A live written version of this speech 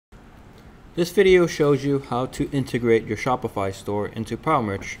This video shows you how to integrate your Shopify store into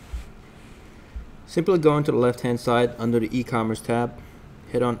PowerMerch. Simply go into the left hand side under the e-commerce tab,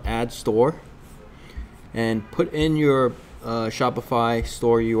 hit on add store, and put in your Shopify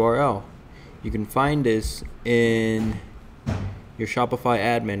store URL. You can find this in your Shopify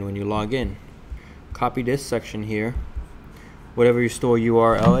admin when you log in. Copy this section here, whatever your store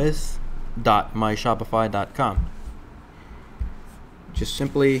URL is, .myshopify.com. Just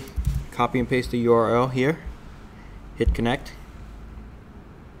simply copy and paste the URL here, hit connect,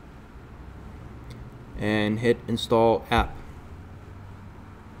 and hit install app.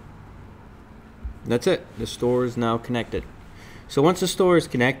 That's it. The store is now connected. So once the store is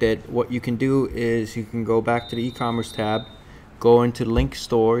connected, what you can do is you can go back to the e-commerce tab, go into link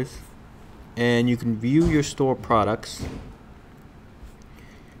stores, and you can view your store products,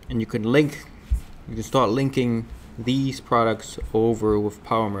 and you can start linking these products over with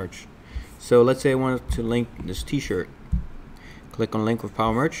PowerMerch. So let's say I wanted to link this t-shirt. Click on link with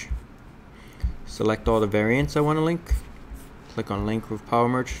PowerMerch, select all the variants I want to link, click on link with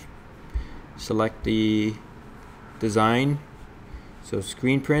PowerMerch, select the design, so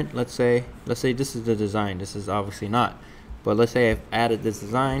screen print. Let's say this is the design. This is obviously not, but let's say I've added this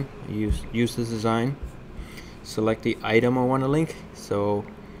design, use this design, select the item I want to link. So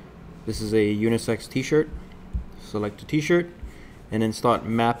this is a unisex t-shirt, select the t-shirt, and then start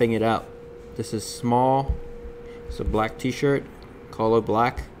mapping it out. This is small, it's a black t-shirt, color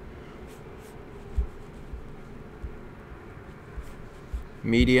black.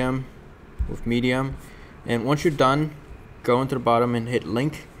 Medium with medium. And once you're done, go into the bottom and hit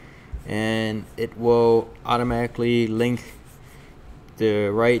link, and it will automatically link the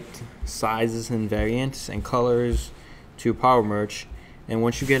right sizes and variants and colors to PowerMerch. And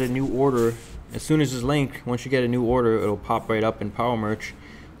once you get a new order, as soon as it's linked, once you get a new order, it'll pop right up in PowerMerch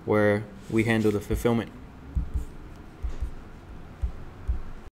where we handle the fulfillment.